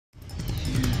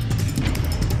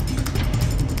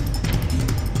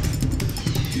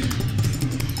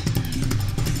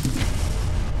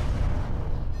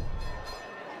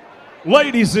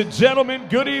Ladies and gentlemen,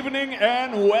 good evening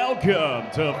and welcome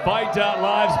to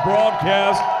Fight.Live's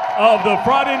broadcast of the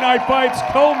Friday Night Fights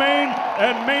co-main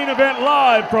and main event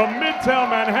live from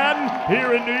Midtown Manhattan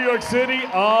here in New York City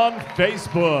on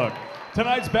Facebook.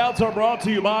 Tonight's bouts are brought to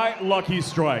you by Lucky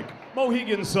Strike,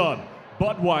 Mohegan Sun,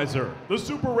 Budweiser, the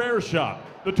Super Rare Shop,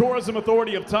 the Tourism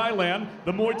Authority of Thailand,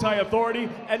 the Muay Thai Authority,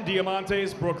 and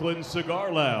Diamante's Brooklyn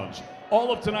Cigar Lounge.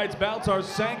 All of tonight's bouts are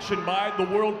sanctioned by the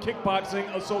World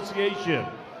Kickboxing Association.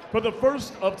 For the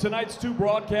first of tonight's two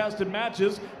broadcasted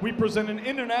matches, we present an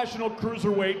international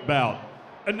cruiserweight bout.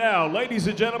 And now, ladies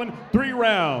and gentlemen, 3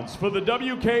 rounds for the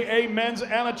WKA Men's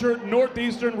Amateur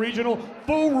Northeastern Regional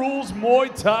Full Rules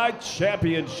Muay Thai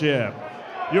Championship.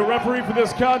 Your referee for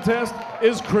this contest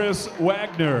is Chris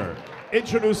Wagner.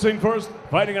 Introducing first,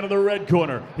 fighting out of the red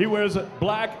corner. He wears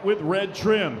black with red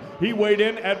trim. He weighed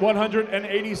in at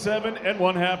 187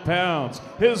 1/2 pounds.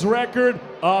 His record,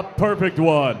 a perfect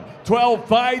one. 12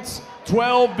 fights,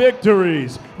 12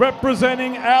 victories.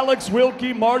 Representing Alex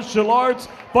Wilkie Martial Arts,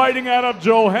 fighting out of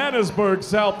Johannesburg,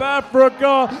 South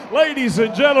Africa. Ladies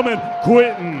and gentlemen,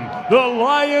 Quinton, the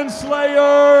Lion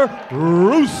Slayer,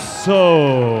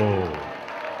 Rossouw.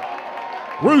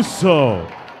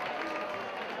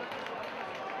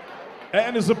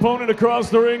 And his opponent across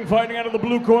the ring, fighting out of the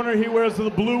blue corner. He wears the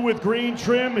blue with green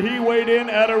trim. He weighed in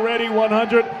at a ready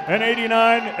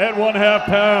 189 1/2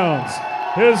 pounds.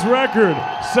 His record,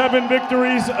 7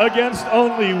 victories against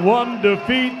only 1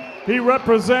 defeat. He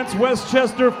represents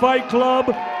Westchester Fight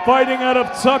Club, fighting out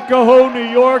of Tuckahoe, New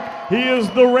York. He is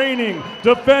the reigning,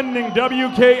 defending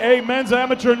WKA Men's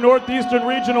Amateur Northeastern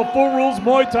Regional Full Rules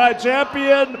Muay Thai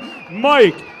Champion,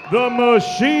 Mike the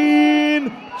Machine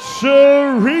Chirico.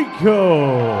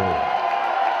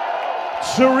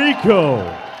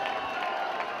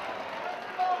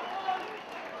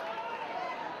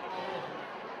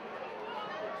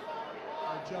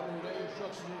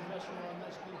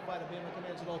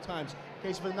 At all times. In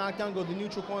case of a knockdown, go to the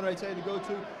neutral corner I tell you to go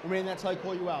to. Remain that's how I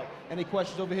call you out. Any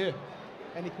questions over here?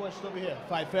 Any questions over here?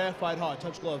 Fight fair, fight hard,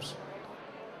 touch gloves.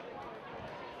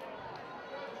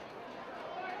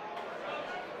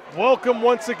 Welcome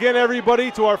once again,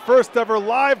 everybody, to our first ever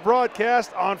live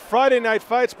broadcast on Friday Night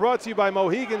Fights, brought to you by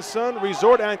Mohegan Sun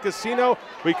Resort and Casino.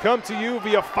 We come to you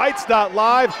via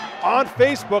Fights.Live on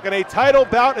Facebook, and a title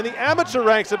bout in the amateur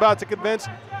ranks about to commence.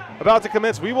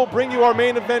 We will bring you our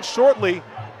main event shortly,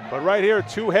 but right here,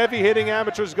 2 heavy-hitting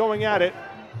amateurs going at it.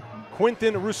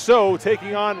 Quinton Rossouw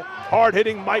taking on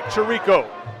hard-hitting Mike Chirico.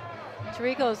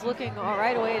 Chirico is looking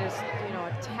right away to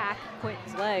attack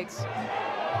Quinton's legs.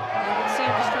 And you can see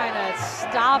him just trying to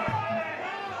stop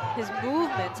his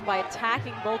movements by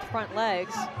attacking both front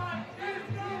legs.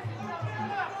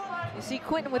 You see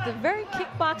Quinton with a very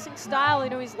kickboxing style.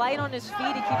 He's light on his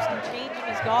feet. He keeps changing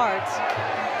his guards.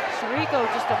 Chirico,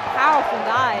 just a powerful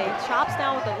guy. Chops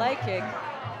down with a leg kick.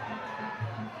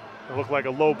 It looked like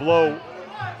a low blow,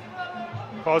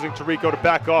 causing Chirico to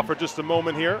back off for just a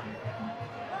moment here.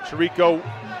 Chirico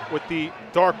with the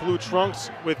dark blue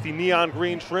trunks with the neon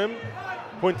green trim.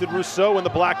 Quinton Rossouw in the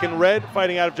black and red,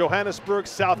 fighting out of Johannesburg,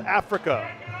 South Africa.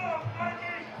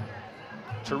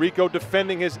 Chirico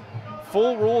defending his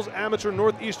Full Rules Amateur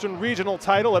Northeastern Regional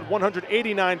title at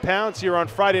 189 pounds here on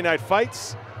Friday Night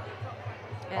Fights.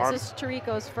 Yeah, this is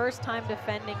Chirico's first time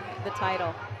defending the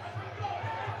title.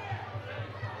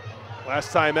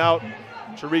 Last time out,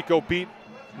 Chirico beat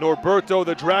Norberto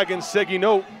the Dragon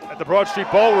Seguinot at the Broad Street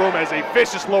Ballroom as a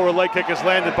vicious lower leg kick is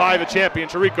landed by the champion,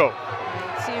 Chirico.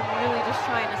 You see him really just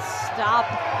trying to stop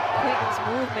Quinton's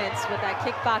movements with that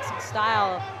kickboxing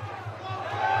style.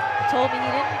 He told me he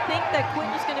didn't think that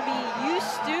Quinton was going to be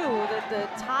used to the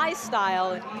Thai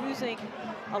style and using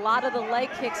a lot of the leg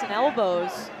kicks and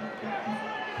elbows.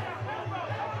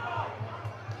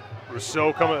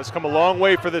 Rossouw has come a long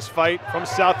way for this fight. From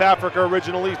South Africa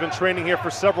originally. He's been training here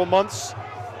for several months.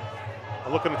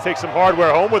 Looking to take some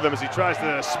hardware home with him as he tries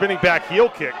the spinning back heel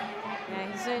kick. Yeah,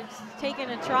 he's taking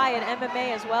a try at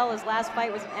MMA as well. His last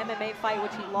fight was an MMA fight,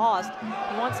 which he lost.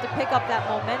 He wants to pick up that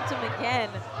momentum again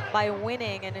by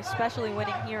winning, and especially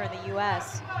winning here in the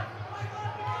U.S.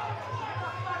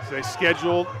 So they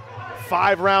scheduled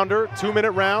 5-rounder,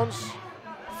 2-minute rounds.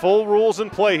 Full rules in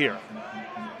play here.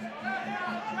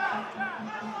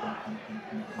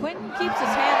 Quinton keeps his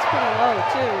hands pretty low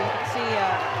too. You can see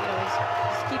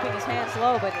he's keeping his hands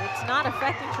low, but it's not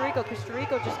affecting Chirico because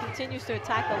Chirico just continues to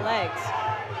attack the legs.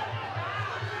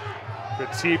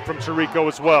 Good teep from Chirico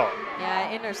as well.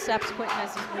 Yeah, intercepts Quinton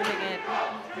as he's moving in.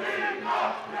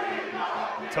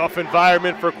 Tough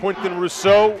environment for Quinton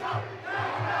Rossouw.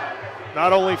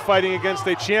 Not only fighting against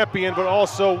a champion, but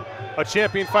also a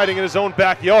champion fighting in his own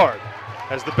backyard.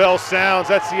 As the bell sounds,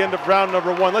 that's the end of round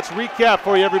number 1. Let's recap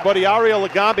for you, everybody. Ariel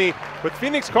Agami with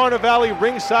Phoenix Carnivale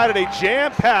ringside at a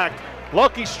jam-packed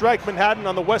Lucky Strike Manhattan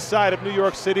on the west side of New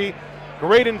York City.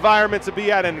 Great environment to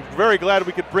be at, and very glad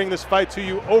we could bring this fight to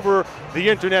you over the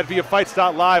internet via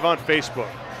Fights.live on Facebook.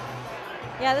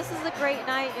 Yeah, this is a great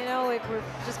night. You know, we're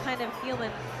just kind of feeling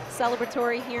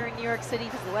celebratory here in New York City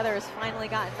because the weather has finally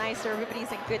gotten nicer. Everybody's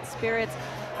in good spirits.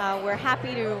 We're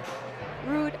happy to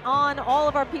root on all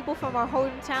of our people from our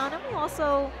hometown, and we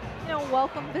also, you know,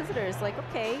 welcome visitors. Like,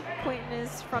 okay, Quinton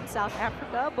is from South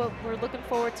Africa, but we're looking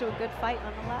forward to a good fight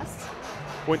nonetheless.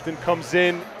 Quinton comes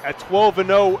in at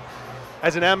 12-0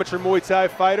 as an amateur Muay Thai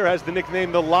fighter, has the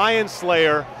nickname the Lion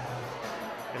Slayer,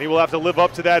 and he will have to live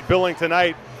up to that billing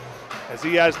tonight as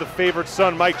he has the favorite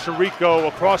son, Mike Chirico,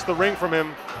 across the ring from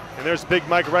him. And there's Big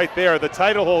Mike right there, the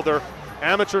title holder.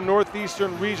 Amateur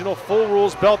Northeastern Regional full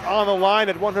rules belt on the line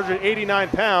at 189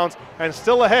 pounds. And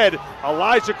still ahead,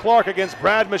 Elijah Clark against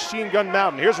Brad Machine Gun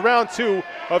Mountain. Here's round 2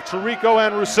 of Chirico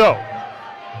and Rossouw.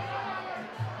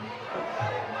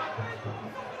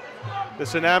 This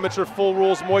is an amateur full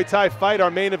rules Muay Thai fight.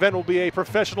 Our main event will be a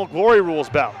professional glory rules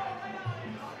bout.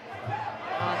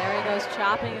 There he goes,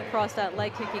 chopping across that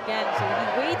leg kick again. So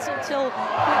he waits until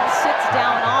Quinton sits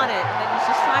down on it, and then he's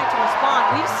just trying to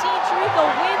respond. We've seen Chirico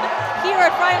win here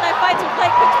at Friday Night Fights with leg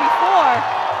kicks before.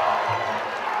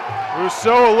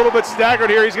 Rossouw a little bit staggered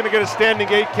here. He's going to get a standing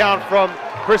 8 count from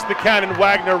Chris the Cannon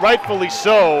Wagner, rightfully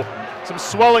so. Some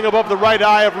swelling above the right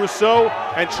eye of Rossouw,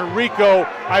 and Chirico,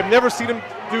 I've never seen him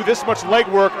do this much leg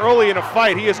work early in a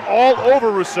fight. He is all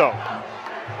over Rossouw.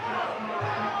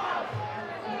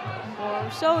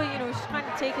 So, you know, he's trying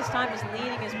to take his time, he's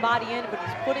leaning his body in, but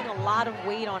he's putting a lot of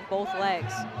weight on both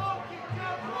legs.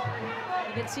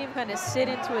 You can see him kind of sit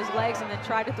into his legs and then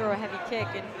try to throw a heavy kick.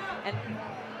 And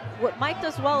what Mike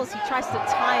does well is he tries to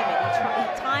time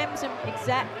it. He times him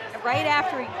right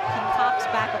after he cocks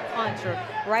back a punch or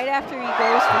right after he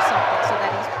goes for something so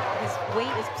that his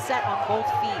weight is set on both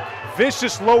feet.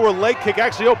 Vicious lower leg kick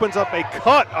actually opens up a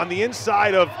cut on the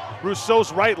inside of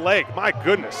Rossouw's right leg. My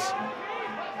goodness.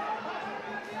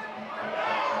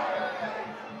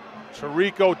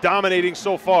 Chirico dominating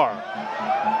so far.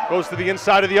 Goes to the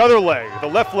inside of the other leg, the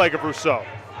left leg of Rossouw.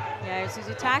 Yeah, so he's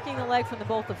attacking the leg from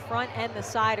both the front and the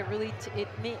side. It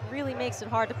really makes it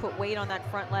hard to put weight on that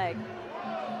front leg.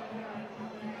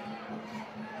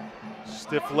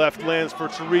 Stiff left lands for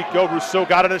Chirico. Rossouw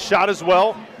got in a shot as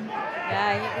well.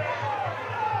 Yeah,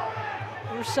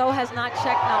 Rossouw has not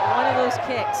checked not one of those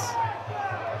kicks.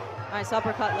 Nice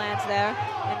uppercut lands there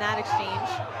in that exchange.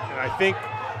 And I think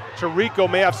Chirico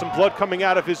may have some blood coming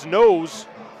out of his nose.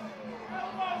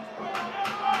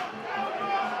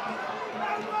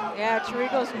 Yeah,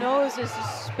 Chirico's nose is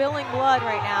just spilling blood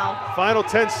right now. Final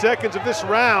 10 seconds of this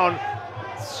round.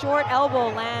 Short elbow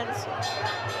lands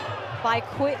by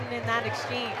Quinton in that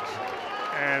exchange.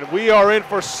 And we are in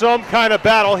for some kind of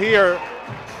battle here.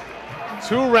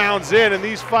 2 rounds in, and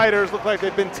these fighters look like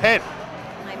they've been 10.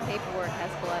 My paperwork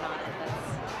has blood on it.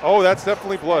 Oh, that's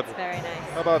definitely blood. That's very nice.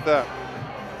 How about that?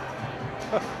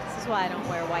 This is why I don't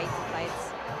wear white to fights.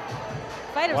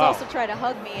 Fighters Wow. also try to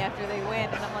hug me after they win,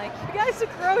 and I'm like, you guys are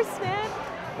gross, man.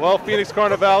 Well, Phoenix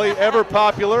Carnivale, ever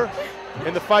popular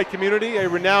in the fight community, a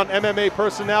renowned MMA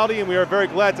personality, and we are very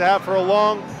glad to have her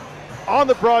along on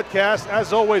the broadcast,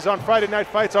 as always, on Friday Night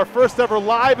Fights, our first ever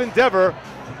live endeavor,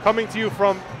 coming to you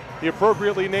from the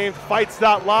appropriately named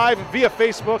Fights.live via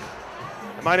Facebook.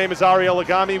 My name is Ariel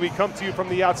Agami. We come to you from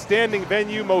the outstanding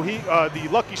venue, the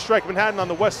Lucky Strike Manhattan on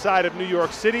the west side of New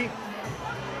York City.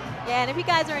 Yeah, and if you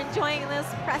guys are enjoying this,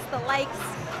 press the likes.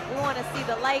 We want to see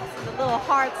the likes and the little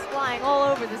hearts flying all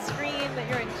over the screen, that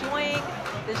you're enjoying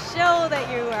the show, that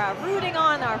you are rooting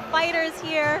on our fighters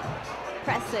here.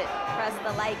 Press it, press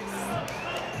the likes.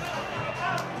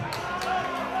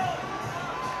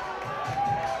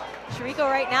 Chirico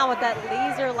right now with that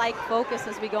laser-like focus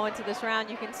as we go into this round.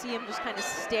 You can see him just kind of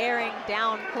staring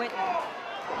down Quinton.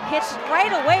 Hits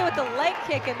right away with the leg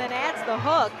kick and then adds the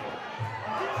hook.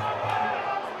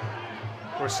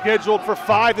 We're scheduled for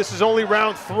 5. This is only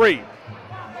round 3.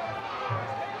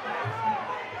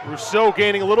 Rossouw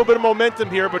gaining a little bit of momentum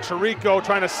here, but Chirico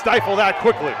trying to stifle that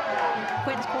quickly.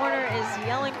 Quinton's corner is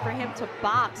yelling for him to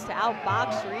box, to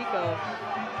outbox Chirico.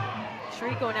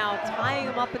 Chirico now tying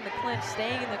him up in the clinch,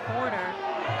 staying in the corner,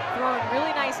 throwing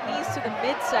really nice knees to the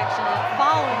midsection and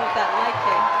following with that leg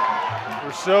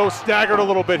kick. Rossouw staggered a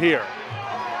little bit here.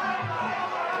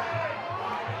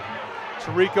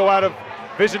 Chirico out of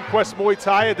Vision Quest Muay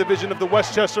Thai, a division of the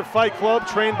Westchester Fight Club,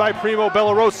 trained by Primo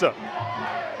Bellarosa.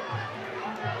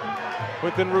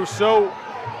 Quinton Rossouw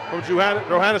from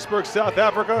Johannesburg, South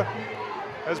Africa.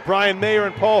 as Brian Mayer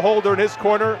and Paul Holder in his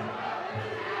corner.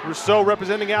 Rossouw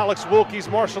representing Alex Wilkie's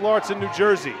Martial Arts in New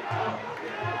Jersey.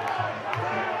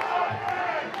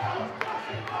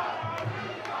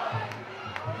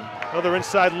 Another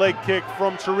inside leg kick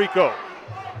from Chirico.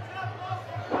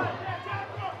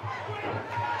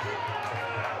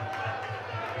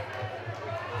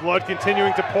 Blood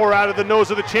continuing to pour out of the nose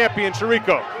of the champion,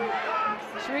 Chirico.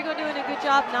 Chirico doing a good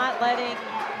job not letting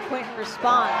Quinton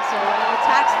respond. So when he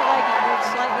attacks the leg, he moves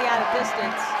slightly out of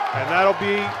distance. And that'll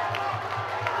be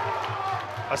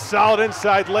a solid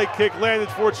inside leg kick landed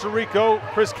for Chirico.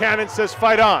 Chris Cannon says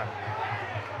fight on.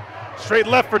 Straight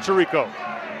left for Chirico.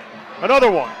 Another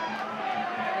one.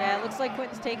 Yeah, it looks like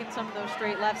Quinton's taken some of those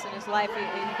straight lefts in his life. You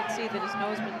can see that his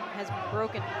nose has been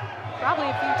broken probably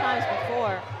a few times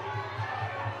before.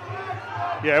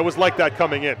 Yeah, it was like that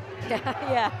coming in.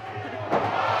 Yeah.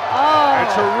 Oh. And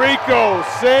Chirico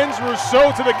sends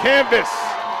Rossouw to the canvas.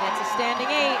 It's a standing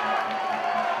 8.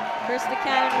 Chris the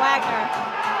Cannon Wagner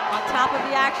on top of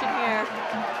the action here.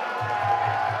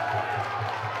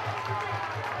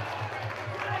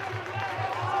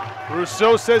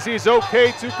 Rossouw says he's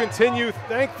okay to continue.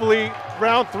 Thankfully,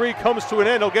 round 3 comes to an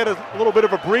end. He'll get a little bit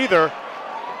of a breather.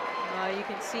 You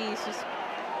can see he's just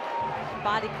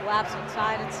body collapse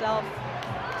inside itself.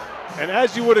 And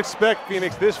as you would expect,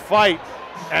 Phoenix, this fight,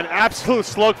 an absolute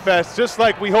slugfest, just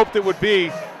like we hoped it would be,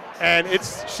 and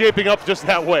it's shaping up just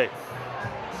that way.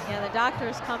 Yeah, the doctor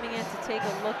is coming in to take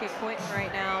a look at Quinton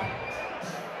right now,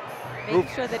 making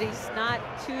sure that he's not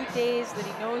too dazed, that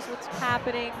he knows what's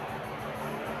happening.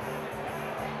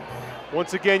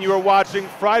 Once again, you are watching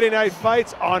Friday Night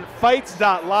Fights on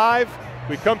Fights.live.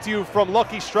 We come to you from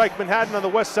Lucky Strike Manhattan on the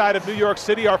west side of New York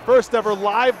City, our first ever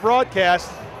live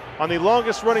broadcast on the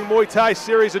longest running Muay Thai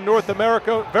series in North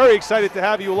America. Very excited to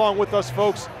have you along with us,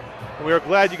 folks. And we are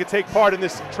glad you could take part in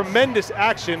this tremendous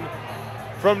action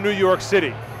from New York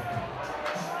City.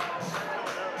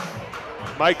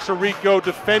 Mike Chirico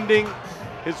defending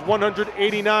his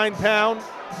 189-pound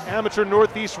amateur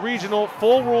Northeast Regional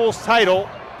full rules title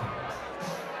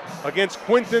against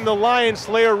Quinton the Lion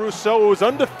Slayer Rossouw, who was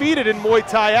undefeated in Muay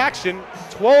Thai action,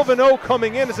 12-0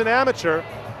 coming in as an amateur,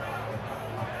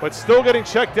 but still getting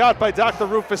checked out by Dr.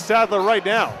 Rufus Sadler right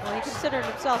now. Well, he considered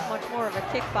himself much more of a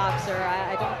kickboxer.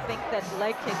 I don't think that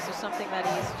leg kicks are something that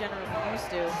he's generally used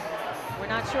to. We're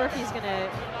not sure if he's going to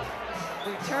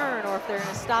return or if they're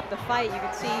going to stop the fight. You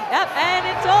can see, yep, and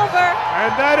it's over.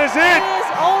 And that is it. It is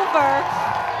over.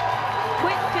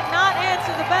 Quinton could not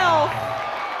answer the bell.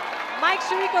 Mike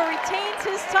Chirico retains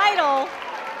his title.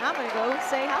 I'm going to go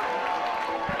say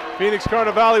hi. Phoenix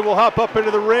Carnevale will hop up into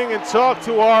the ring and talk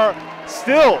to our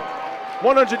still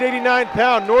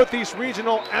 189-pound Northeast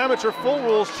Regional Amateur Full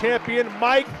Rules champion,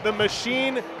 Mike the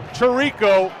Machine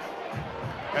Chirico,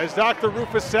 as Dr.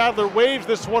 Rufus Sadler waves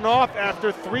this one off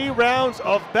after 3 rounds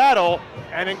of battle.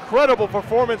 An incredible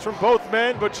performance from both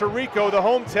men, but Chirico, the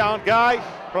hometown guy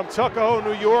from Tuckahoe,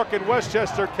 New York and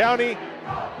Westchester County,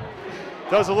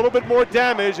 does a little bit more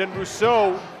damage, and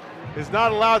Rossouw is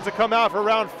not allowed to come out for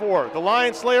round 4. The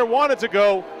Lion Slayer wanted to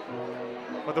go,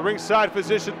 but the ringside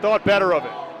physician thought better of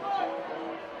it.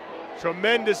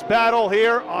 Tremendous battle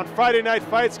here on Friday Night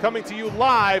Fights, coming to you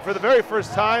live for the very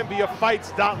first time via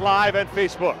Fights.live and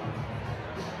Facebook.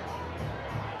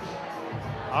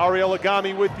 Ariel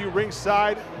Agami with you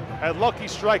ringside at Lucky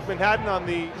Strike Manhattan on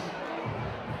the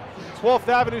 12th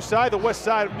Avenue side, the west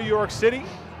side of New York City.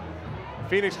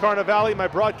 Phoenix Carnevale, my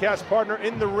broadcast partner,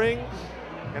 in the ring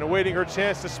and awaiting her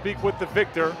chance to speak with the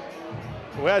victor,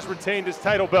 who has retained his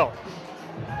title belt.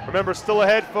 Remember, still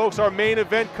ahead, folks, our main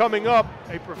event coming up,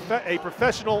 a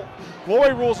professional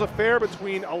Glory Rules affair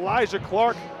between Elijah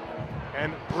Clark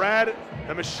and Brad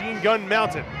the Machine Gun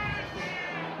Mountain,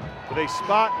 with a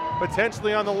spot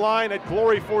potentially on the line at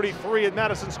Glory 43 at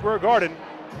Madison Square Garden.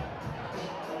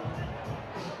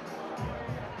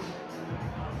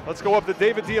 Let's go up to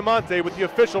David Diamante with the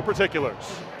official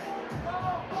particulars.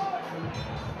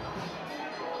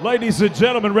 Ladies and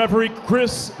gentlemen, referee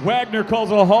Chris Wagner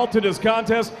calls a halt to this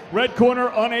contest. Red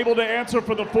corner unable to answer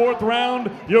for the 4th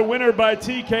round. Your winner by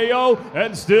TKO,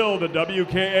 and still the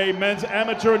WKA Men's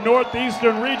Amateur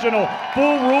Northeastern Regional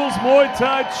Full Rules Muay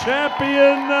Thai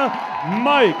champion,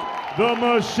 Mike the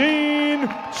Machine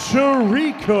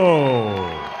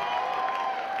Chirico.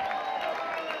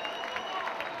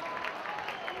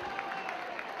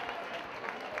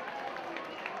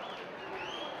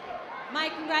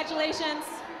 Mike, congratulations.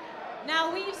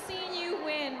 Now, we've seen you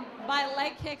win by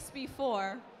leg kicks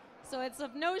before, so it's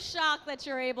of no shock that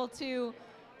you're able to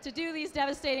do these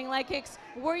devastating leg kicks.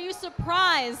 Were you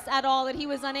surprised at all that he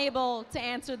was unable to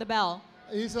answer the bell?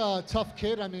 He's a tough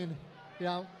kid. I mean, you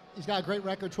know, he's got a great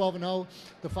record, 12-0.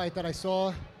 The fight that I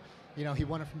saw, you know, he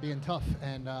won it from being tough,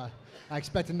 and I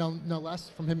expected no less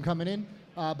from him coming in.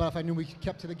 But if I knew we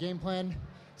kept to the game plan,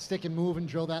 stick and move and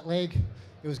drill that leg,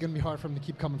 it was going to be hard for him to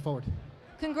keep coming forward.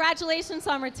 Congratulations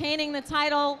on retaining the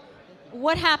title.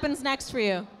 What happens next for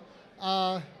you?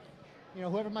 You know,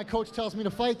 whoever my coach tells me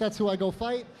to fight, that's who I go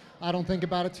fight. I don't think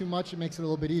about it too much. It makes it a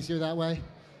little bit easier that way.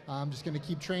 I'm just going to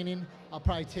keep training. I'll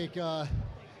probably take a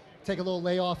little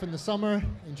layoff in the summer,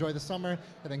 enjoy the summer,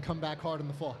 and then come back hard in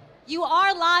the fall. You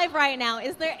are live right now.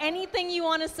 Is there anything you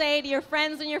want to say to your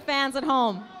friends and your fans at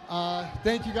home?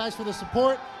 Thank you guys for the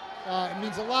support. It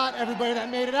means a lot. Everybody that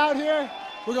made it out here.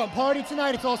 We're going to party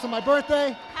tonight. It's also my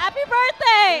birthday. Happy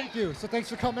birthday! Thank you. So thanks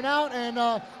for coming out, and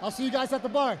I'll see you guys at the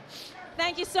bar.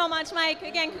 Thank you so much, Mike.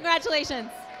 Again, congratulations.